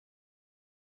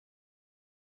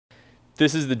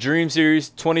This is the Dream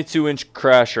Series 22-inch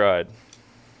crash ride.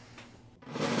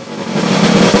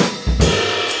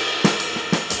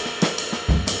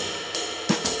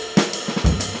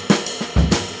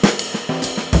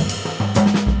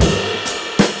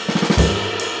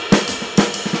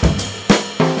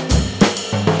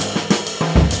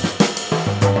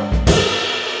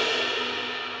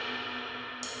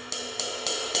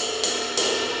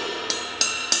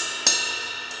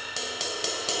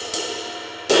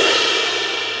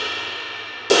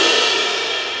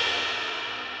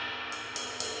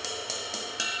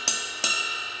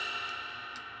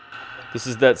 This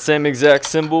is that same exact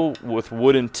cymbal with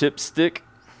wooden tip stick.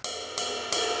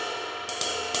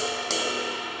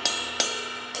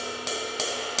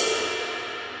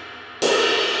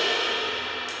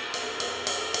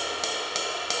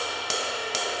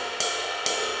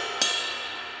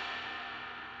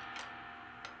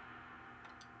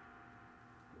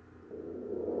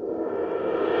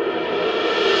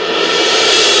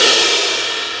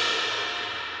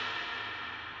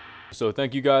 So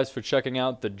thank you guys for checking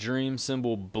out the Dream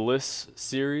Cymbal Bliss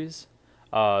series.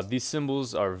 These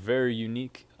cymbals are very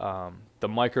unique. The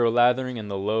micro lathering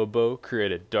and the low bow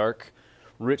create a dark,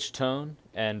 rich tone,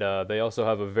 and they also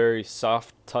have a very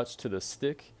soft touch to the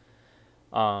stick.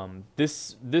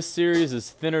 This series is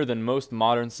thinner than most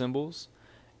modern cymbals,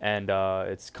 and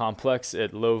it's complex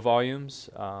at low volumes,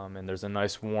 and there's a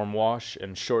nice warm wash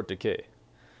and short decay.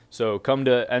 So come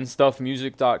to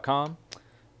nstuffmusic.com.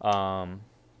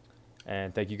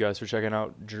 And thank you guys for checking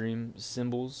out Dream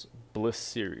Cymbals Bliss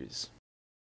series.